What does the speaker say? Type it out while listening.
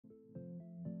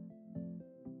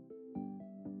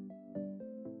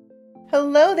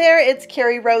Hello there, it's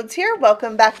Carrie Rhodes here.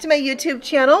 Welcome back to my YouTube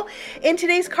channel. In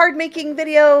today's card making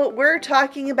video, we're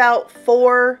talking about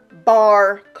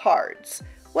 4-bar cards.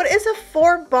 What is a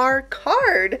 4-bar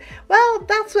card? Well,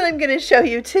 that's what I'm going to show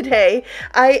you today.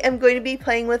 I am going to be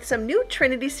playing with some new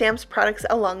Trinity Stamps products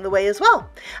along the way as well.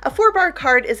 A 4-bar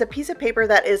card is a piece of paper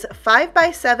that is 5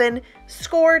 by 7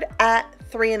 scored at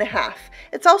 3.5.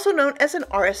 It's also known as an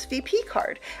RSVP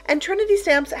card, and Trinity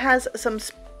Stamps has some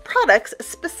products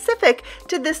specific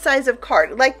to this size of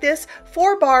card, like this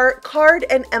 4-bar card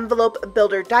and envelope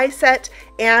builder die set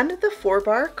and the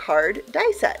 4-bar card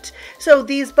die set. So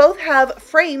these both have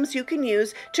frames you can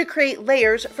use to create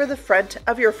layers for the front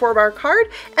of your 4-bar card,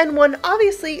 and one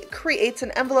obviously creates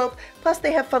an envelope, plus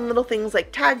they have fun little things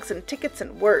like tags and tickets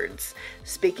and words.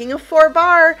 Speaking of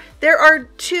 4-bar, there are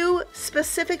 2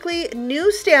 specifically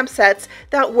new stamp sets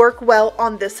that work well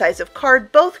on this size of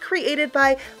card, both created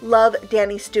by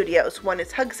Dani Studios. One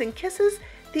is Hugs and Kisses,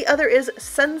 the other is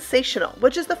Sunsational,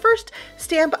 which is the first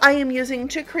stamp I am using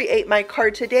to create my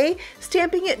card today,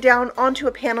 stamping it down onto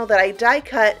a panel that I die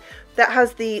cut that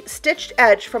has the stitched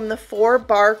edge from the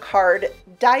 4-bar card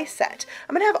die set.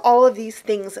 I'm going to have all of these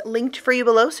things linked for you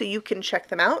below so you can check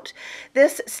them out.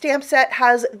 This stamp set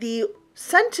has the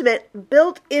sentiment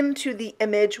built into the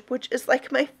image, which is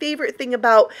like my favorite thing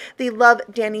about the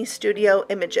Dani Studio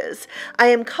images. I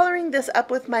am coloring this up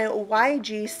with my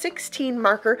YG16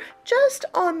 marker just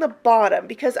on the bottom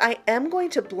because I am going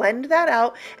to blend that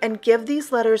out and give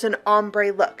these letters an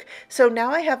ombre look. So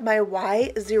now I have my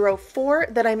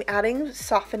Y04 that I'm adding,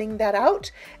 softening that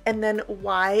out, and then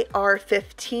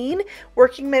YR15,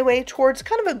 working my way towards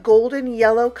kind of a golden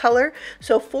yellow color.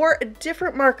 So 4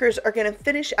 different markers are going to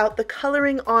finish out the coloring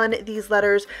on these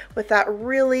letters with that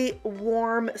really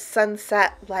warm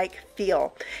sunset-like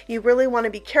feel. You really want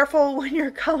to be careful when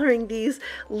you're coloring these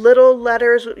little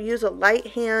letters. Use a light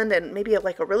hand and maybe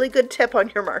like a really good tip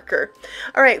on your marker.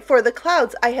 All right, for the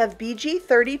clouds, I have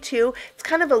BG32. It's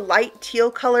kind of a light teal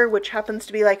color, which happens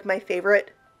to be like my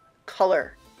favorite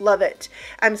color. Love it.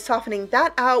 I'm softening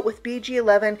that out with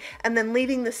BG11 and then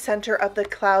leaving the center of the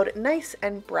cloud nice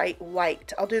and bright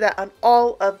white. I'll do that on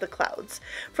all of the clouds.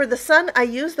 For the sun, I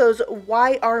use those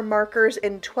YR markers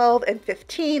in 12 and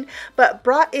 15, but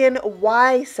brought in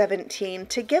Y17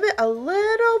 to give it a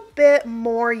little bit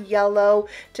more yellow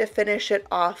to finish it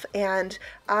off, and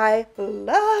I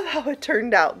love how it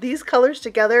turned out. These colors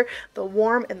together, the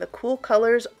warm and the cool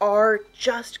colors, are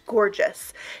just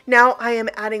gorgeous. Now I am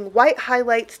adding white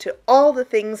highlights to all the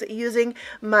things using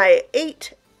my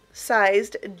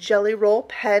 8-sized Jelly Roll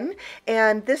pen,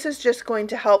 and this is just going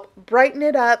to help brighten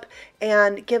it up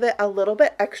and give it a little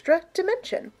bit extra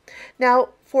dimension. Now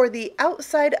for the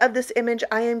outside of this image,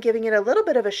 I am giving it a little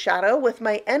bit of a shadow with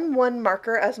my N1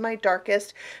 marker as my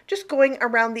darkest, just going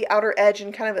around the outer edge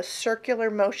in kind of a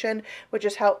circular motion, which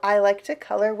is how I like to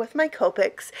color with my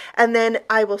Copics. And then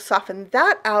I will soften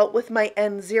that out with my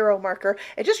N0 marker.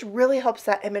 It just really helps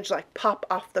that image like pop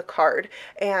off the card.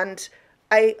 And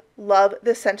I love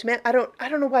this sentiment. I don't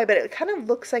know why, but it kind of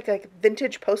looks like a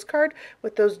vintage postcard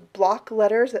with those block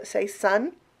letters that say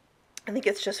sun. I think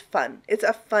it's just fun. It's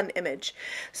a fun image.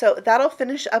 So that'll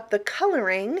finish up the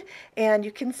coloring, and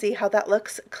you can see how that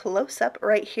looks close up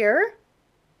right here.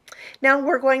 Now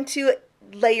we're going to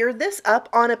layer this up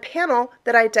on a panel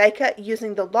that I die cut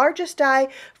using the largest die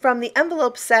from the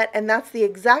envelope set, and that's the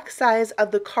exact size of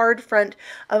the card front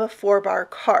of a 4-bar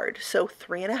card, so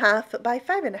 3.5 by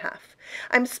 5.5.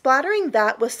 I'm splattering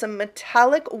that with some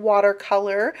metallic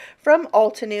watercolor from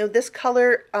Altenew. This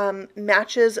color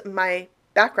matches my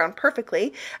background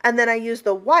perfectly, and then I use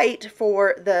the white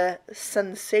for the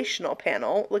Sunsational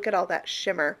panel. Look at all that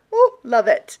shimmer. Ooh, love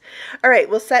it. All right,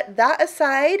 we'll set that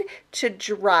aside to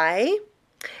dry,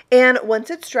 and once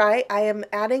it's dry, I am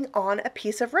adding on a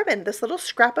piece of ribbon. This little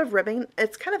scrap of ribbon,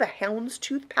 it's kind of a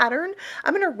houndstooth pattern.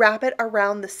 I'm going to wrap it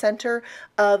around the center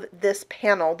of this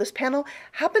panel. This panel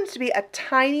happens to be a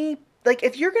tiny, like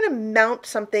if you're going to mount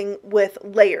something with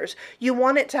layers, you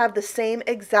want it to have the same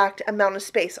exact amount of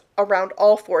space around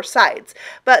all 4 sides.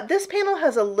 But this panel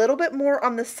has a little bit more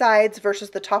on the sides versus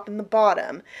the top and the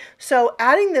bottom. So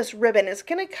adding this ribbon is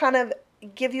going to kind of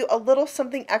give you a little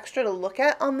something extra to look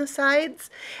at on the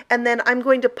sides. And then I'm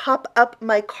going to pop up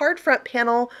my card front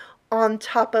panel on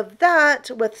top of that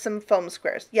with some foam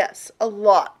squares. Yes, a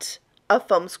lot of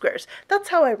foam squares. That's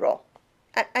how I roll.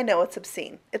 I know it's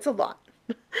obscene. It's a lot.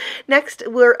 Next,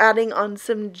 we're adding on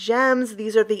some gems.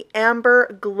 These are the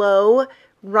Amber Glow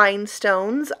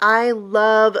Rhinestones. I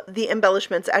love the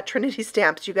embellishments at Trinity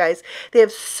Stamps, you guys. They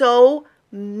have so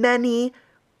many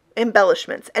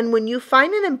embellishments. And when you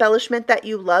find an embellishment that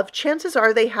you love, chances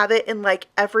are they have it in like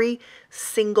every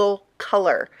single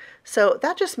color. So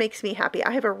that just makes me happy.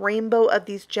 I have a rainbow of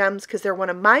these gems because they're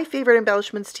one of my favorite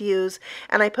embellishments to use.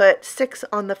 And I put 6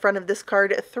 on the front of this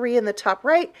card, 3 in the top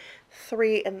right,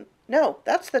 3 in, no,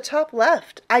 that's the top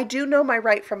left. I do know my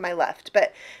right from my left,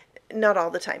 but not all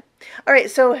the time. All right,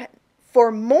 so for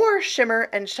more shimmer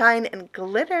and shine and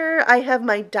glitter, I have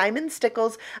my diamond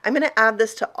stickles. I'm going to add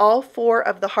this to all 4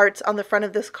 of the hearts on the front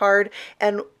of this card,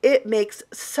 and it makes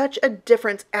such a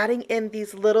difference adding in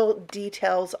these little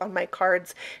details on my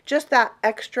cards. Just that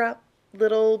extra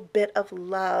little bit of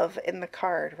love in the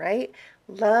card, right?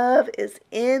 Love is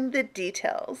in the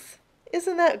details.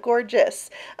 Isn't that gorgeous?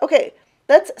 Okay.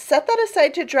 Let's set that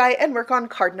aside to dry and work on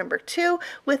card number 2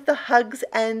 with the Hugs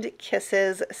and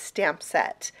Kisses stamp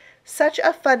set. Such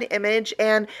a fun image,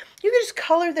 and you can just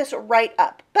color this right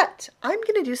up. But I'm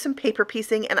going to do some paper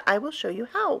piecing, and I will show you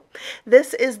how.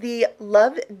 This is the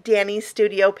Love Dani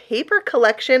Studio paper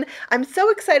collection. I'm so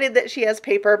excited that she has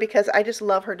paper because I just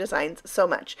love her designs so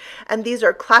much. And these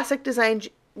are classic designs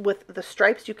with the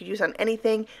stripes you could use on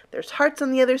anything. There's hearts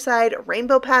on the other side,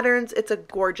 rainbow patterns. It's a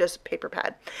gorgeous paper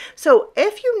pad. So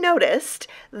if you noticed,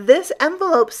 this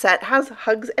envelope set has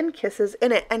Hugs and Kisses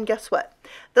in it. And guess what?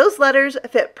 Those letters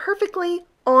fit perfectly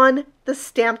on the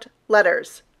stamped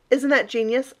letters. Isn't that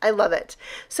genius? I love it.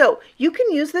 So you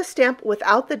can use this stamp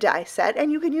without the die set,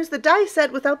 and you can use the die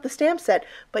set without the stamp set,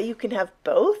 but you can have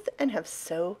both and have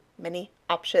so many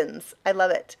options. I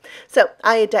love it. So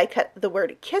I die cut the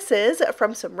word Kisses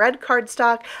from some red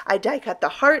cardstock. I die cut the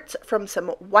hearts from some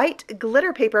white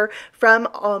glitter paper from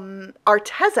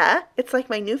Arteza. It's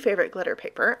like my new favorite glitter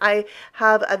paper. I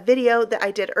have a video that I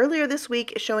did earlier this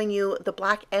week showing you the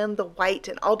black and the white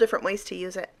and all different ways to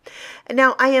use it. And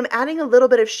now I am adding a little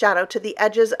bit of shadow to the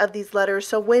edges of these letters,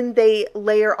 so when they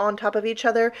layer on top of each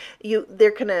other,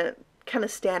 they're gonna kind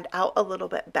of stand out a little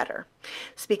bit better.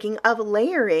 Speaking of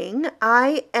layering,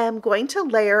 I am going to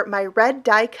layer my red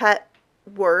die cut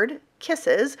word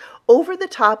Kisses over the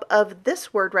top of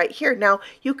this word right here. Now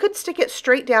you could stick it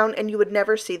straight down and you would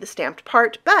never see the stamped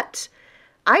part, but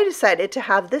I decided to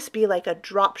have this be like a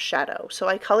drop shadow. So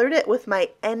I colored it with my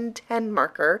N10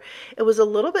 marker. It was a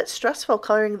little bit stressful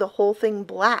coloring the whole thing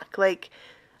black. Like,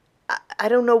 I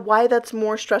don't know why that's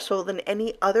more stressful than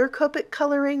any other Copic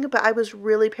coloring, but I was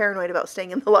really paranoid about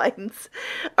staying in the lines.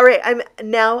 All right, I'm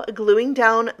now gluing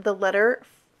down the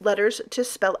letters to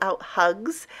spell out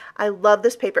Hugs. I love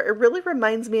this paper. It really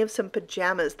reminds me of some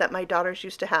pajamas that my daughters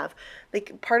used to have.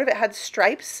 Like, part of it had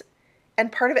stripes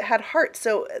and part of it had hearts.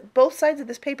 So both sides of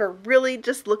this paper really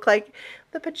just look like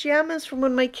the pajamas from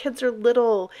when my kids are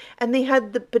little. And they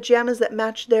had the pajamas that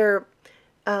matched their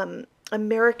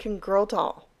American Girl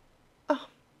doll.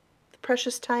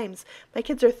 Precious times. My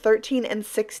kids are 13 and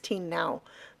 16 now.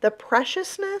 The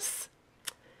preciousness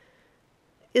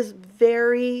is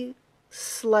very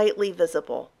slightly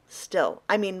visible still.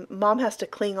 I mean, mom has to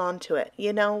cling on to it.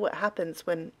 You know what happens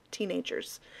when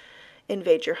teenagers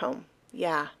invade your home.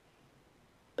 Yeah.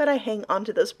 But I hang on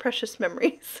to those precious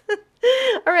memories.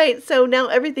 All right, so now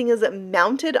everything is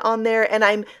mounted on there, and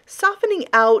I'm softening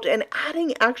out and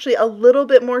adding actually a little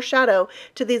bit more shadow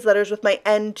to these letters with my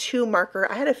N2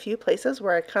 marker. I had a few places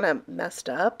where I kind of messed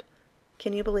up.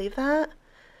 Can you believe that?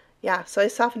 Yeah, so I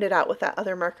softened it out with that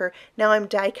other marker. Now I'm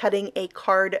die cutting a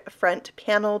card front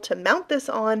panel to mount this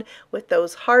on with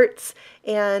those hearts,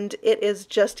 and it is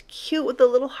just cute with the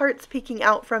little hearts peeking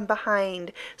out from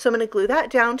behind. So I'm going to glue that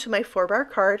down to my 4-bar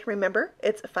card. Remember,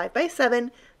 it's 5 by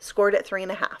 7, scored at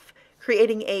 3.5,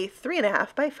 creating a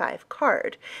 3.5 by 5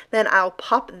 card. Then I'll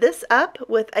pop this up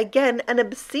with, again, an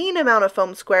obscene amount of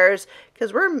foam squares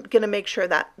because we're going to make sure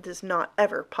that does not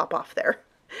ever pop off there.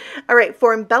 All right,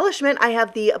 for embellishment, I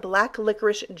have the black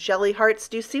licorice jelly hearts.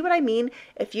 Do you see what I mean?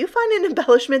 If you find an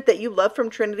embellishment that you love from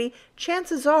Trinity,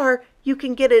 chances are you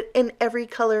can get it in every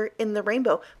color in the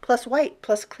rainbow, plus white,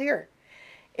 plus clear.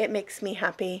 It makes me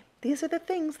happy. These are the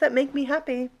things that make me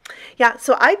happy. Yeah,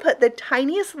 so I put the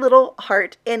tiniest little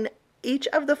heart in each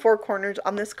of the 4 corners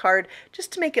on this card just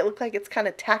to make it look like it's kind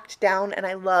of tacked down, and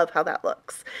I love how that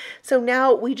looks. So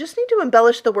now we just need to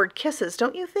embellish the word Kisses,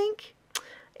 don't you think?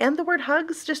 And the word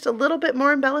Hugs, just a little bit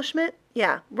more embellishment.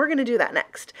 Yeah, we're going to do that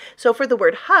next. So for the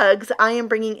word Hugs, I am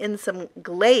bringing in some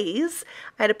glaze.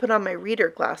 I had to put on my reader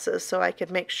glasses so I could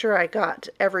make sure I got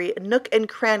every nook and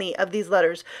cranny of these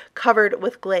letters covered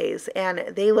with glaze.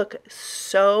 And they look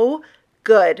so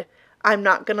good. I'm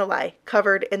not going to lie,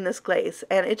 covered in this glaze.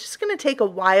 And it's just going to take a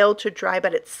while to dry,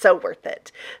 but it's so worth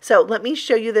it. So let me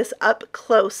show you this up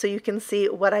close so you can see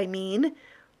what I mean.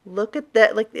 Look at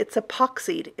that, like it's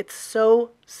epoxied. It's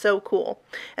so, so cool.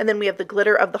 And then we have the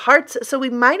glitter of the hearts, so we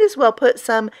might as well put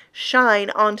some shine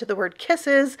onto the word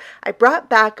kisses. I brought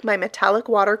back my metallic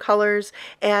watercolors,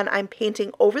 and I'm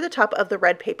painting over the top of the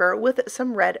red paper with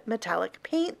some red metallic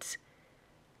paint.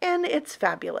 And it's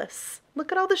fabulous.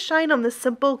 Look at all the shine on this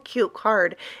simple, cute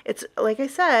card. It's, like I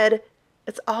said,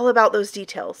 it's all about those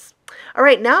details. All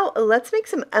right, now let's make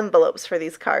some envelopes for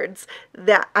these cards.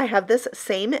 That I have this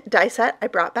same die set I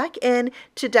brought back in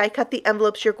to die cut the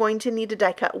envelopes. You're going to need to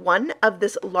die cut one of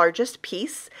this largest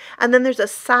piece, and then there's a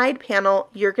side panel.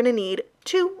 You're going to need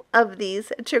 2 of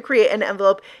these to create an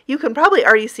envelope. You can probably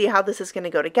already see how this is going to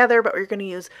go together, but we're going to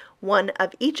use one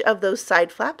of each of those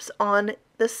side flaps on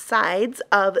the sides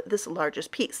of this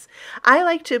largest piece. I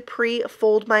like to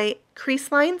pre-fold my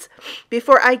crease lines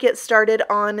before I get started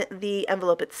on the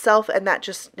envelope itself, and that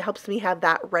just helps me have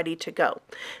that ready to go.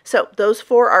 So those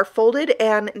 4 are folded,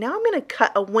 and now I'm going to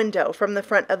cut a window from the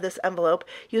front of this envelope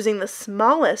using the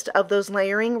smallest of those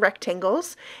layering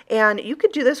rectangles. And you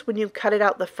could do this when you cut it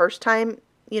out the first time,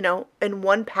 you know, in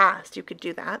one pass. You could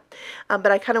do that,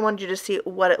 but I kind of wanted you to see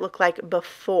what it looked like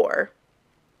before.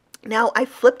 Now I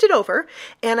flipped it over,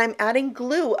 and I'm adding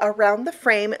glue around the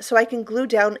frame so I can glue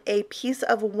down a piece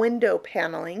of window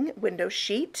paneling, window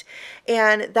sheet,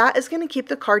 and that is going to keep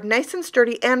the card nice and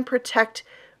sturdy and protect,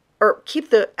 or keep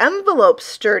the envelope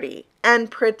sturdy and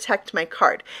protect my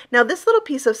card. Now this little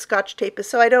piece of Scotch tape is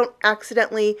so I don't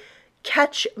accidentally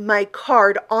catch my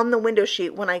card on the window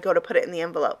sheet when I go to put it in the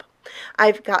envelope.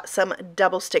 I've got some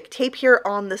double stick tape here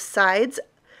on the sides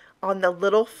on the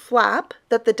little flap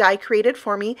that the die created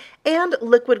for me, and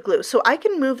liquid glue, so I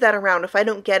can move that around if I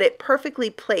don't get it perfectly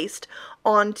placed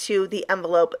onto the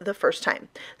envelope the first time.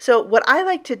 So what I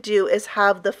like to do is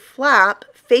have the flap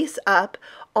face up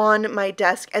on my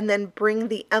desk and then bring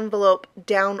the envelope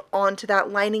down onto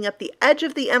that, lining up the edge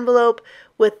of the envelope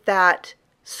with that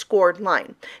scored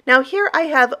line. Now here I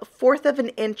have 1/4 of an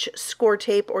inch score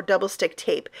tape or double stick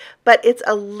tape, but it's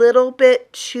a little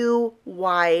bit too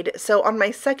wide. So on my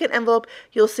second envelope,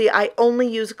 you'll see I only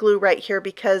use glue right here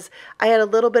because I had a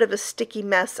little bit of a sticky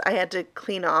mess I had to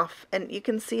clean off, and you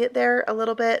can see it there a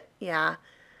little bit. Yeah,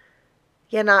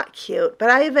 not cute, but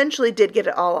I eventually did get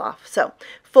it all off. So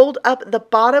fold up the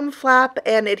bottom flap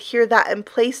and adhere that in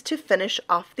place to finish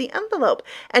off the envelope.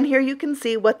 And here you can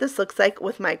see what this looks like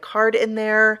with my card in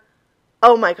there.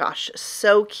 Oh my gosh,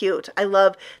 so cute. I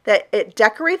love that it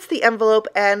decorates the envelope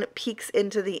and peeks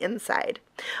into the inside.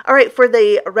 All right, for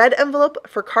the red envelope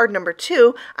for card number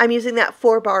 2, I'm using that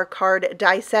 4-bar card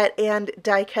die set and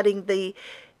die cutting the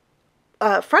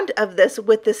front of this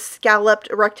with this scalloped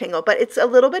rectangle, but it's a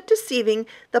little bit deceiving.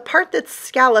 The part that's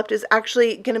scalloped is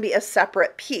actually going to be a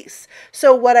separate piece.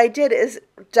 So what I did is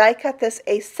die cut this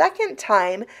a second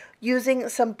time using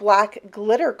some black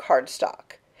glitter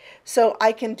cardstock, so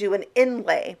I can do an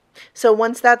inlay. So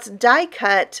once that's die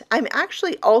cut, I'm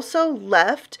actually also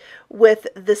left with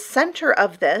the center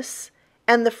of this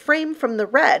and the frame from the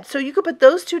red. So you could put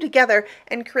those two together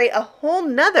and create a whole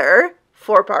nother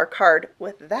 4-bar card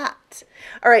with that.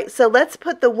 All right, so let's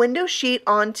put the window sheet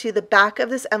onto the back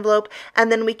of this envelope,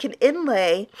 and then we can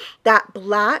inlay that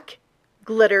black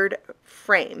glittered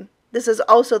frame. This is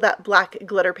also that black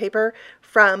glitter paper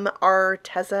from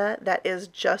Arteza that is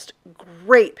just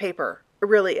great paper. It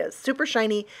really is. Super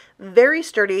shiny, very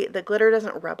sturdy. The glitter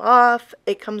doesn't rub off.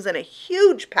 It comes in a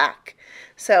huge pack.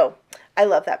 So I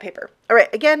love that paper. All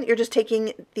right, again, you're just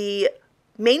taking the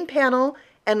main panel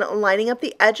and lining up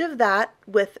the edge of that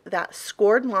with that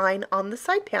scored line on the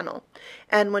side panel.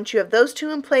 And once you have those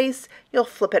two in place, you'll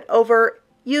flip it over,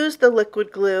 use the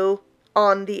liquid glue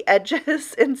on the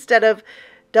edges instead of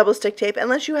double stick tape.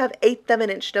 Unless you have 1/8 of an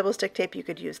inch double stick tape, you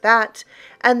could use that.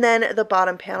 And then the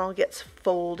bottom panel gets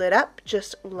folded up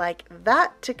just like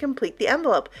that to complete the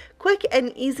envelope. Quick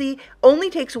and easy, only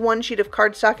takes 1 sheet of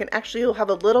cardstock, and actually you'll have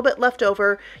a little bit left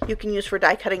over you can use for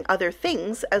die cutting other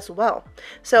things as well.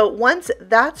 So once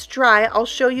that's dry, I'll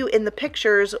show you in the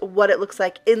pictures what it looks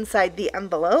like inside the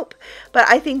envelope. But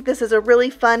I think this is a really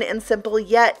fun and simple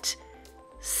yet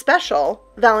special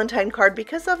Valentine card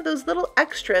because of those little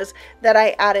extras that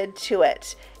I added to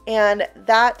it. And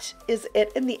that is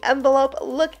it in the envelope.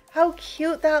 Look how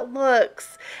cute that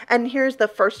looks. And here's the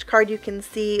first card you can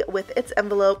see with its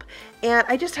envelope. And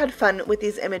I just had fun with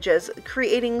these images.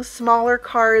 Creating smaller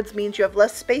cards means you have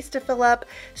less space to fill up,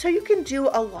 so you can do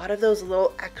a lot of those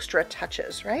little extra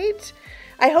touches, right?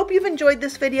 I hope you've enjoyed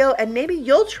this video, and maybe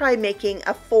you'll try making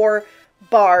a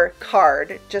 4-bar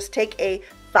card. Just take a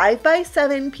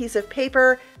 5x7 piece of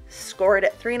paper, score it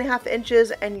at 3.5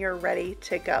 inches, and you're ready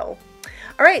to go.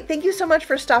 All right, thank you so much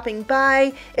for stopping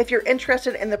by. If you're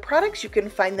interested in the products, you can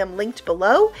find them linked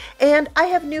below. And I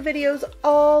have new videos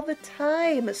all the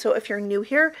time. So if you're new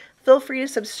here, feel free to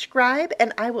subscribe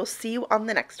and I will see you on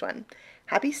the next one.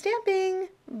 Happy stamping!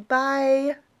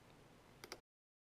 Bye!